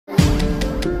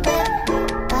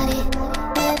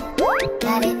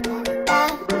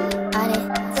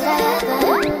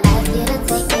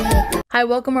Hi,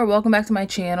 welcome back to my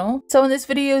channel. So in this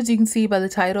video, as you can see by the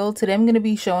title, today I'm going to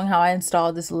be showing how I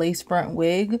installed this lace front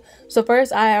wig. So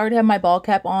first, I already have my ball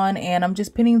cap on and I'm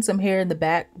just pinning some hair in the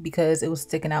back because it was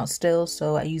sticking out still.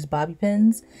 So I used bobby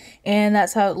pins and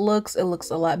that's how it looks. It looks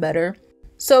a lot better.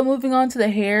 So moving on to the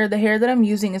hair that I'm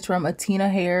using is from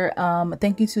Atina Hair.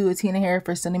 Thank you to Atina Hair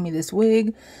for sending me this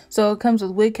wig. So it comes with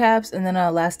wig caps and then an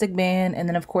elastic band and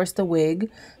then of course the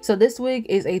wig. So this wig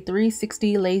is a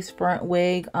 360 lace front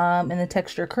wig in the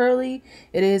texture curly.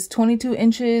 It is 22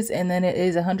 inches and then it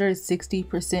is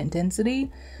 160%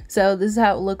 density. So this is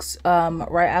how it looks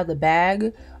right out of the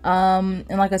bag. And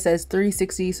like I said, it's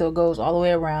 360, so it goes all the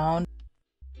way around.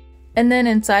 And then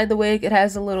inside the wig, it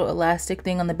has a little elastic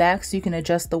thing on the back so you can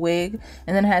adjust the wig.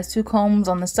 And then it has two combs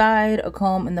on the side, a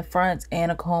comb in the front, and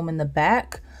a comb in the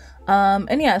back.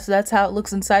 And yeah, so that's how it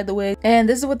looks inside the wig. And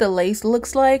this is what the lace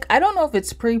looks like. I don't know if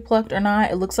it's pre-plucked or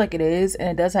not. It looks like it is, and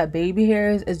it does have baby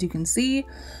hairs, as you can see.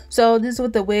 So this is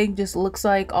what the wig just looks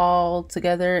like all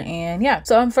together. And yeah,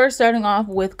 so I'm first starting off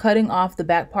with cutting off the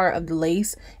back part of the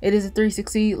lace. It is a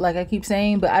 360, like I keep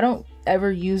saying, but I don't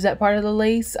ever use that part of the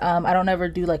lace. I don't ever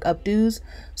do like updos,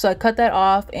 so I cut that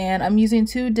off and I'm using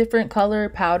two different color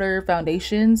powder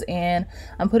foundations and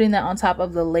I'm putting that on top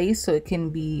of the lace so it can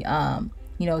be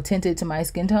you know, tinted to my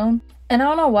skin tone. And I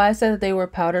don't know why I said that they were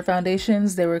powder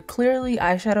foundations. They were clearly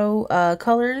eyeshadow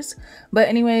colors. But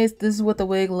anyways, this is what the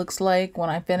wig looks like when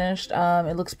I finished.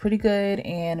 It looks pretty good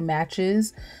and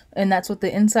matches. And that's what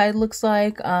the inside looks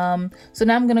like. So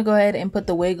now I'm going to go ahead and put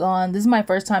the wig on. This is my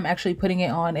first time actually putting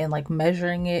it on and like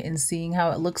measuring it and seeing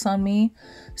how it looks on me.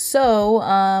 So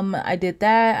I did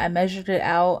that. I measured it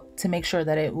out to make sure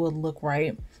that it would look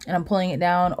right. And I'm pulling it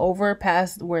down over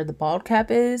past where the bald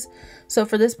cap is. So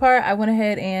for this part, I went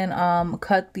ahead and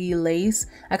cut the lace.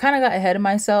 I kind of got ahead of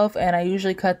myself and I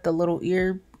usually cut the little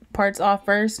ear parts off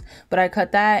first, but I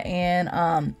cut that and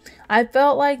I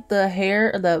felt like the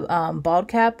hair, the bald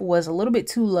cap was a little bit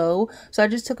too low. So I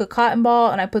just took a cotton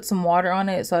ball and I put some water on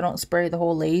it so I don't spray the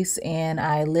whole lace, and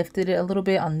I lifted it a little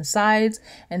bit on the sides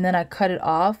and then I cut it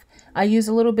off. I used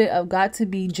a little bit of Got To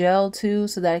Be gel too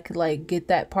so that I could like get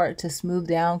that part to smooth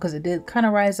down because it did kind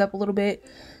of rise up a little bit.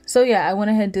 So yeah, I went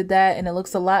ahead and did that and it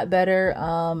looks a lot better.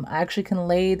 I actually can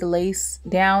lay the lace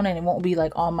down and it won't be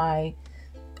like on my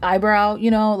eyebrow,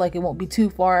 you know, like it won't be too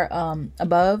far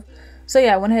above. So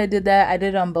yeah, I went ahead and did that. I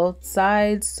did it on both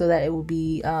sides so that it will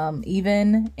be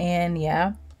even, and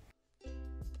yeah.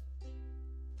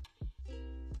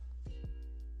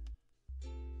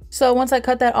 So once I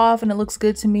cut that off and it looks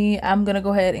good to me, I'm gonna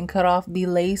go ahead and cut off the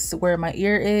lace where my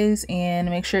ear is and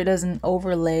make sure it doesn't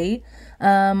overlay.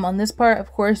 On this part,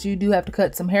 of course, you do have to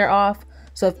cut some hair off.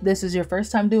 So if this is your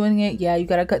first time doing it, yeah, you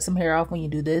gotta cut some hair off when you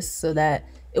do this so that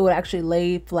it would actually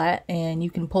lay flat and you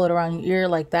can pull it around your ear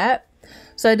like that.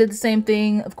 So I did the same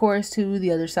thing, of course, to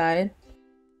the other side.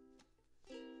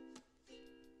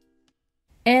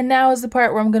 And now is the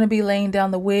part where I'm going to be laying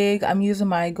down the wig. I'm using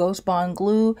my Ghost Bond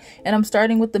glue and I'm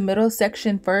starting with the middle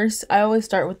section first. I always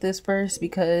start with this first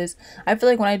because I feel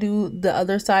like when I do the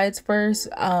other sides first,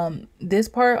 this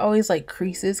part always like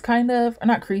creases kind of, or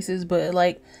not creases, but it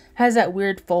like has that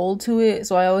weird fold to it.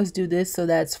 So I always do this so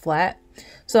that's flat.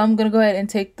 So I'm going to go ahead and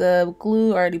take the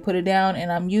glue, I already put it down,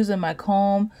 and I'm using my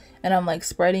comb and I'm like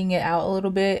spreading it out a little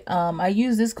bit. I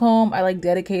use this comb, I like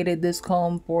dedicated this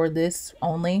comb for this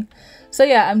only. So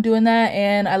yeah, I'm doing that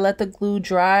and I let the glue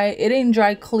dry. It didn't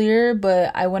dry clear,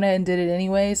 but I went ahead and did it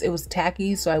anyways. It was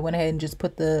tacky, so I went ahead and just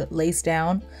put the lace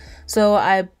down. So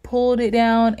I pulled it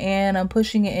down and I'm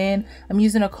pushing it in. I'm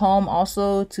using a comb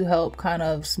also to help kind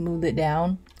of smooth it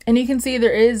down. And you can see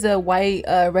there is a white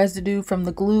residue from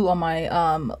the glue on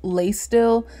my lace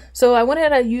still. So I went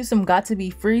ahead and used some Got To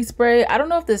Be Free spray. I don't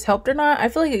know if this helped or not. I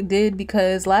feel like it did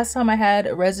because last time I had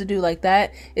a residue like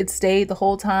that, it stayed the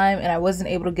whole time and I wasn't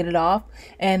able to get it off.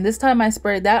 And this time I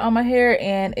sprayed that on my hair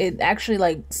and it actually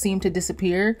like seemed to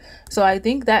disappear. So I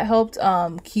think that helped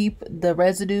keep the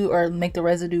residue or make the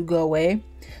residue go away.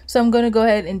 So I'm going to go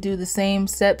ahead and do the same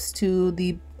steps to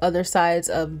the other sides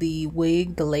of the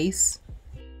wig, the lace.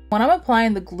 When I'm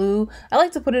applying the glue, I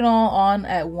like to put it all on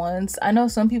at once. I know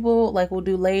some people like will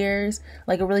do layers,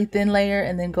 like a really thin layer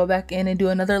and then go back in and do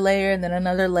another layer and then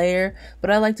another layer.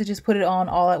 But I like to just put it on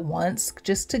all at once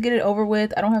just to get it over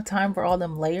with. I don't have time for all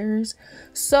them layers.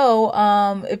 So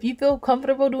if you feel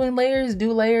comfortable doing layers,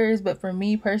 do layers. But for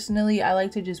me personally, I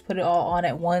like to just put it all on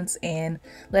at once and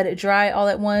let it dry all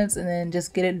at once and then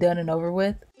just get it done and over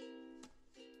with.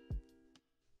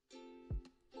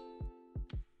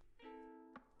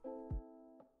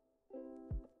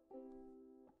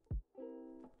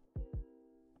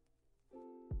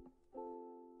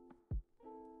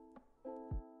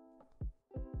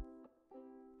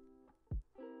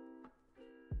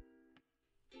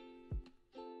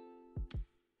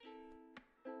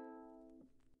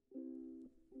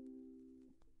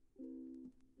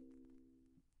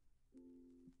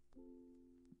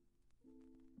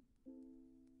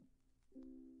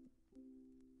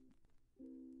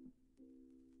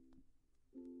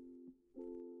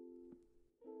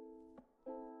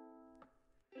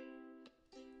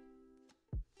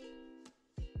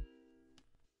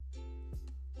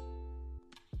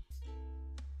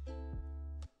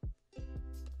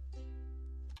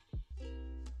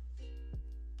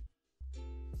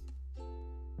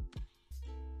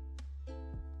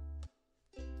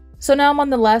 So now I'm on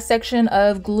the last section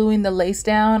of gluing the lace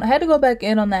down. I had to go back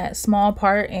in on that small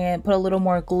part and put a little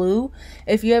more glue.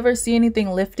 If you ever see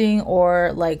anything lifting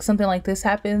or like something like this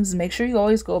happens, make sure you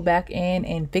always go back in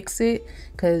and fix it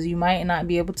because you might not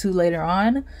be able to later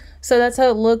on. So that's how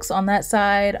it looks on that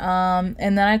side.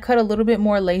 And then I cut a little bit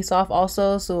more lace off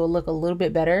also so it'll look a little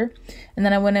bit better. And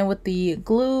then I went in with the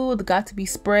glue, the Got To Be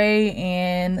spray,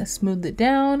 and smoothed it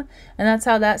down. And that's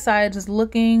how that side is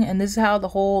looking. And this is how the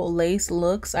whole lace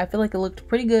looks. I feel like it looked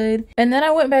pretty good. And then I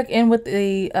went back in with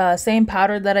the same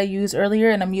powder that I used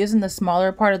earlier, and I'm using the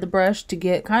smaller part of the brush to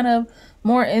get kind of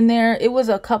more in there. It was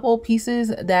a couple pieces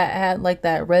that had like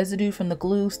that residue from the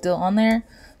glue still on there.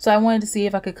 So I wanted to see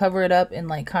if I could cover it up and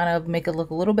like kind of make it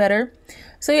look a little better.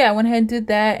 So yeah, I went ahead and did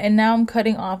that, and now I'm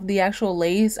cutting off the actual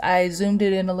lace. I zoomed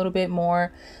it in a little bit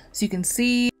more so you can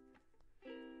see.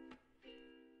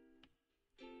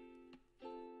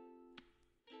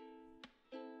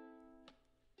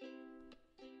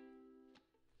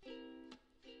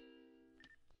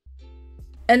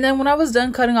 And then when I was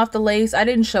done cutting off the lace, I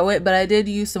didn't show it, but I did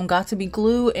use some Got To Be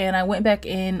glue, and I went back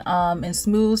in and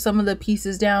smoothed some of the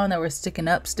pieces down that were sticking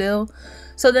up still.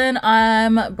 So then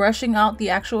I'm brushing out the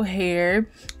actual hair,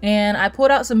 and I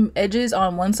pulled out some edges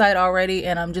on one side already,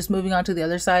 and I'm just moving on to the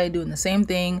other side doing the same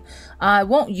thing. I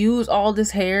won't use all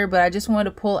this hair, but I just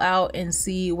wanted to pull out and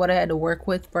see what I had to work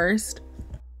with first.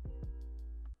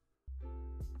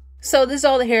 So this is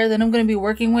all the hair that I'm going to be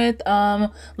working with.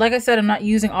 Like I said, I'm not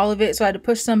using all of it, so I had to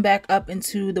push some back up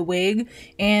into the wig.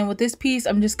 And with this piece,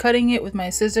 I'm just cutting it with my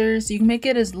scissors. You can make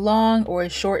it as long or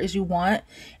as short as you want.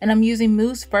 And I'm using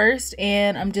mousse first,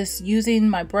 and I'm just using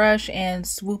my brush and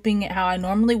swooping it how I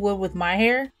normally would with my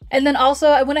hair. And then also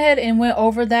I went ahead and went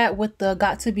over that with the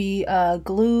Got To Be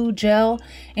glue gel,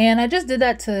 and I just did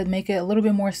that to make it a little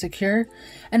bit more secure.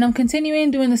 And I'm continuing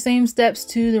doing the same steps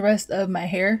to the rest of my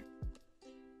hair.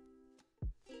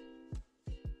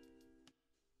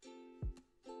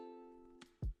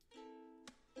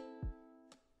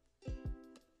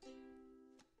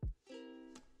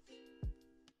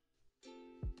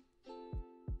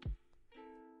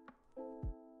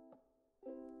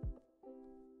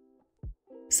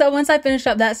 So once I finished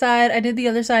up that side, I did the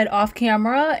other side off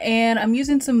camera, and I'm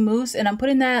using some mousse, and I'm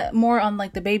putting that more on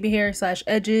like the baby hair slash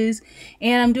edges,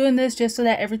 and I'm doing this just so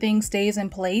that everything stays in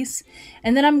place.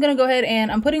 And then I'm gonna go ahead and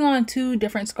I'm putting on 2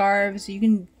 different scarves. You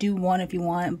can do one if you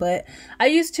want, but I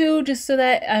use 2 just so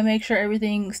that I make sure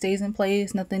everything stays in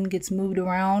place, nothing gets moved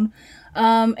around.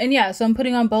 And yeah, so I'm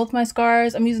putting on both my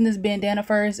scarves. I'm using this bandana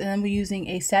first, and then we're using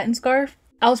a satin scarf.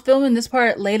 I was filming this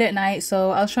part late at night,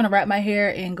 so I was trying to wrap my hair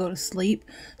and go to sleep.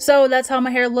 So that's how my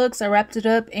hair looks. I wrapped it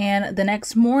up, and the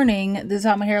next morning, this is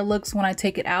how my hair looks when I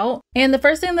take it out. And the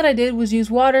first thing that I did was use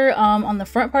water on the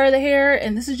front part of the hair,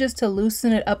 and this is just to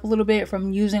loosen it up a little bit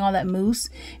from using all that mousse.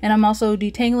 And I'm also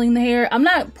detangling the hair. I'm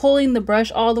not pulling the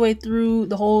brush all the way through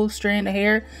the whole strand of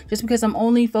hair, just because I'm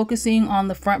only focusing on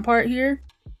the front part here.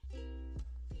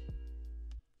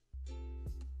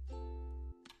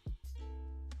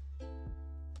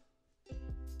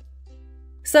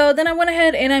 So then I went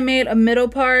ahead and I made a middle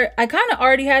part. I kind of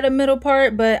already had a middle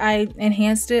part, but I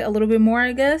enhanced it a little bit more,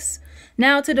 I guess.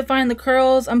 Now to define the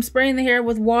curls, I'm spraying the hair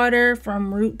with water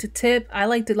from root to tip. I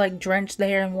like to like drench the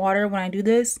hair in water when I do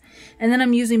this. And then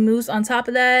I'm using mousse on top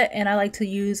of that, and I like to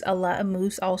use a lot of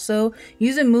mousse also.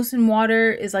 Using mousse and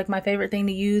water is like my favorite thing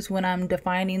to use when I'm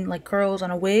defining like curls on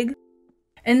a wig.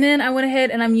 And then I went ahead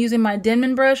and I'm using my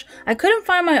Denman brush. I couldn't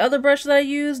find my other brush that I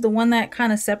used, the one that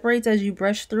kind of separates as you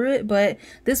brush through it, but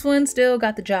this one still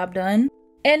got the job done.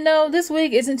 And no, this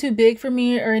wig isn't too big for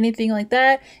me or anything like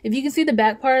that. If you can see the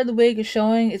back part of the wig is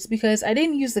showing, it's because I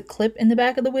didn't use the clip in the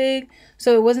back of the wig,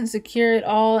 so it wasn't secure at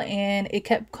all, and it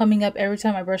kept coming up every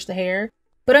time I brushed the hair.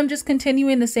 But I'm just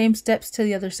continuing the same steps to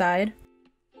the other side.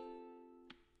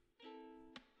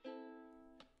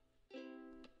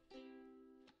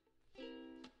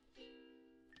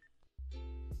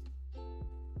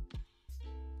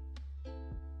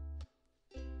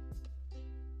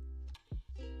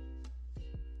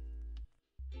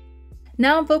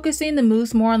 Now I'm focusing the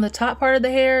mousse more on the top part of the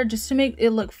hair just to make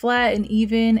it look flat and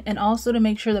even, and also to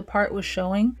make sure the part was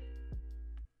showing.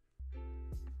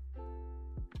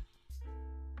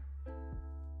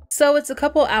 So it's a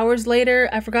couple hours later.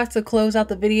 I forgot to close out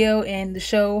the video and to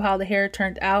show how the hair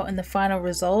turned out and the final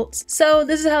results. So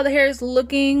this is how the hair is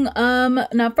looking.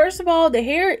 Now first of all, the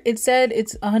hair, it said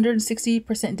it's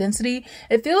 160% density.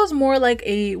 It feels more like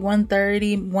a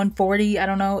 130, 140, I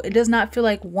don't know. It does not feel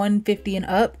like 150 and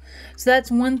up. So that's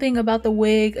one thing about the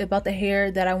wig, about the hair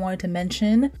that I wanted to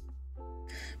mention.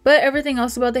 But everything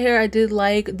else about the hair I did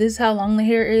like. This is how long the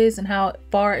hair is and how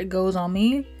far it goes on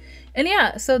me. And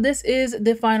yeah, so this is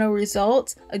the final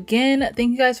result. Again,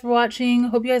 thank you guys for watching.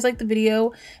 Hope you guys liked the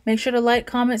video. Make sure to like,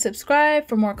 comment, subscribe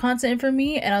for more content from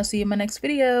me, and I'll see you in my next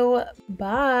video.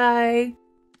 Bye.